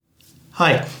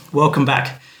Hi, welcome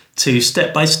back to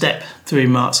Step by Step through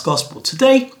Mark's Gospel.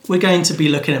 Today we're going to be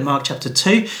looking at Mark chapter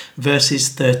 2, verses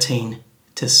 13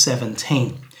 to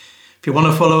 17. If you want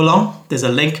to follow along, there's a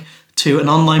link to an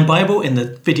online Bible in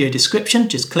the video description.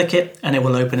 Just click it and it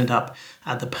will open it up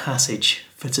at the passage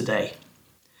for today.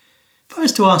 If I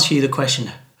was to ask you the question,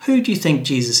 who do you think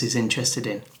Jesus is interested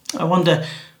in? I wonder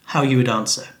how you would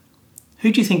answer.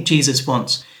 Who do you think Jesus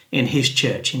wants in his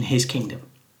church, in his kingdom?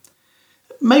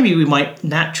 Maybe we might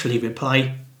naturally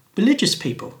reply religious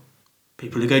people,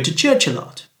 people who go to church a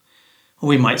lot. Or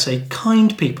we might say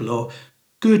kind people or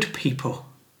good people.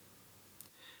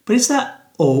 But is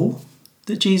that all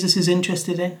that Jesus is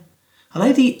interested in? Are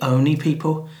they the only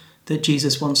people that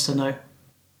Jesus wants to know?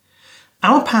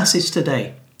 Our passage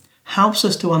today helps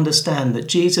us to understand that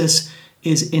Jesus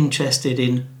is interested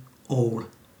in all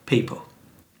people.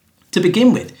 To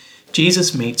begin with,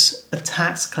 Jesus meets a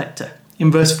tax collector. In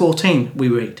verse 14 we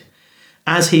read,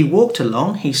 "As he walked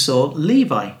along, he saw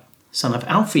Levi, son of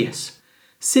Alphaeus,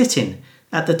 sitting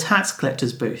at the tax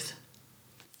collector's booth.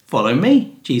 'Follow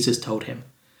me,' Jesus told him.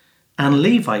 And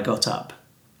Levi got up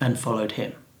and followed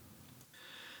him."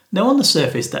 Now on the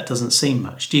surface that doesn't seem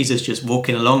much. Jesus just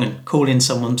walking along and calling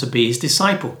someone to be his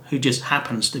disciple who just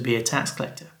happens to be a tax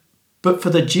collector. But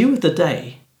for the Jew of the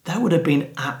day, that would have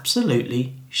been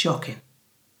absolutely shocking.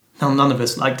 Now none of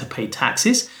us like to pay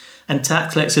taxes, and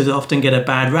tax collectors often get a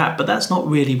bad rap, but that's not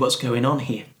really what's going on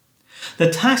here.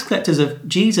 The tax collectors of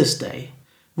Jesus' day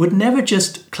would never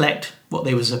just collect what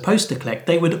they were supposed to collect,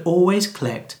 they would always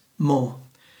collect more.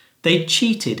 They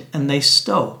cheated and they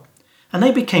stole, and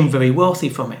they became very wealthy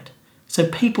from it, so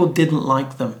people didn't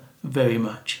like them very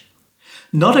much.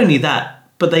 Not only that,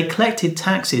 but they collected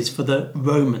taxes for the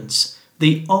Romans,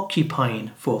 the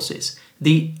occupying forces,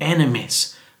 the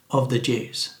enemies of the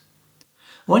Jews.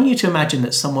 I want you to imagine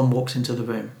that someone walks into the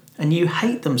room and you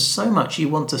hate them so much you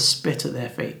want to spit at their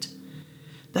feet.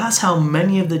 That's how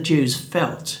many of the Jews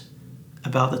felt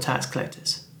about the tax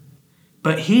collectors.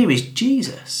 But here is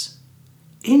Jesus,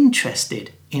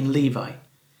 interested in Levi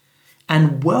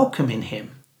and welcoming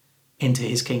him into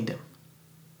his kingdom.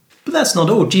 But that's not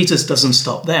all. Jesus doesn't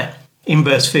stop there. In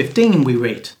verse 15 we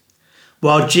read,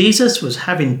 "While Jesus was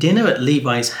having dinner at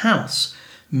Levi's house,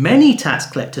 many tax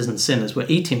collectors and sinners were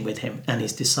eating with him and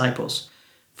his disciples,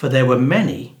 for there were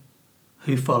many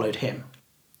who followed him."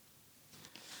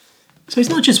 So it's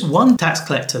not just one tax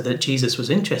collector that Jesus was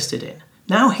interested in.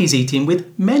 Now he's eating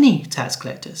with many tax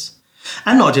collectors.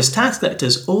 And not just tax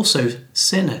collectors, also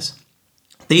sinners.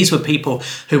 These were people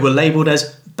who were labelled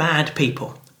as bad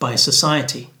people by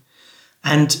society.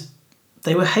 And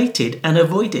they were hated and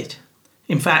avoided.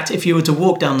 In fact, if you were to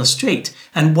walk down the street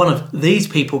and one of these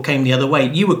people came the other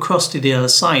way, you would cross to the other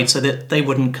side so that they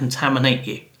wouldn't contaminate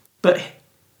you. But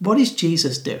what is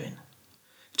Jesus doing?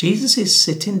 Jesus is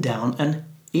sitting down and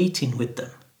eating with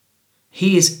them.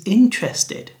 He is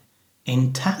interested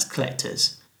in tax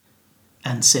collectors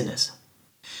and sinners.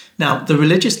 Now, the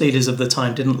religious leaders of the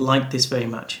time didn't like this very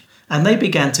much, and they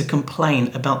began to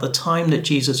complain about the time that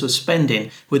Jesus was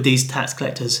spending with these tax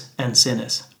collectors and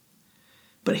sinners.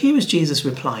 But here is Jesus'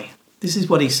 reply. This is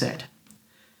what he said.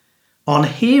 On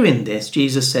hearing this,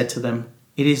 Jesus said to them,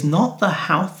 "It is not the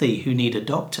healthy who need a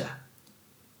doctor,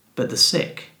 but the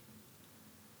sick.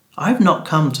 I have not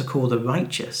come to call the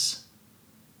righteous,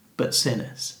 but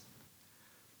sinners."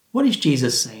 What is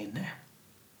Jesus saying there?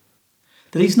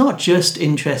 That he's not just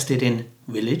interested in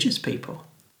religious people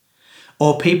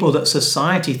or people that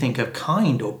society think are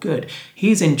kind or good.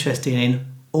 He's interested in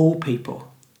all people,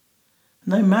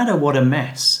 no matter what a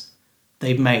mess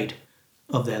they've made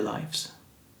of their lives.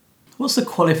 What's the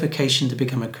qualification to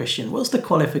become a Christian? What's the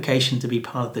qualification to be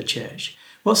part of the church?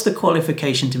 What's the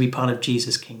qualification to be part of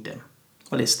Jesus' kingdom?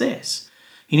 Well, it's this.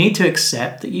 You need to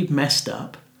accept that you've messed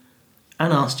up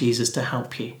and ask Jesus to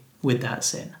help you with that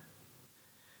sin.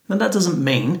 Now, that doesn't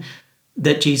mean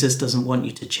that Jesus doesn't want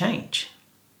you to change,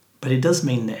 but it does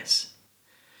mean this.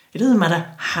 It doesn't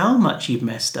matter how much you've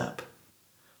messed up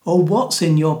or what's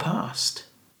in your past.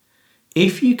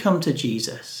 If you come to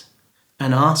Jesus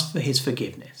and ask for his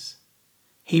forgiveness,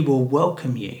 he will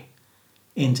welcome you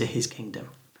into his kingdom.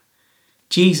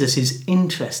 Jesus is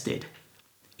interested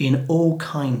in all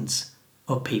kinds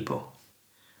of people,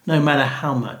 no matter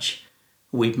how much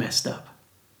we've messed up.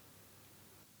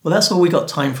 Well, that's all we got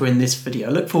time for in this video.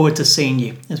 I look forward to seeing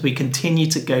you as we continue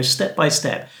to go step by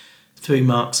step through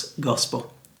Mark's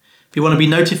Gospel. If you want to be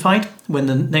notified when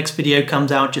the next video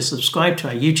comes out, just subscribe to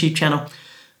our YouTube channel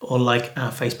or like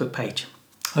our Facebook page.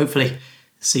 Hopefully,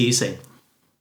 see you soon.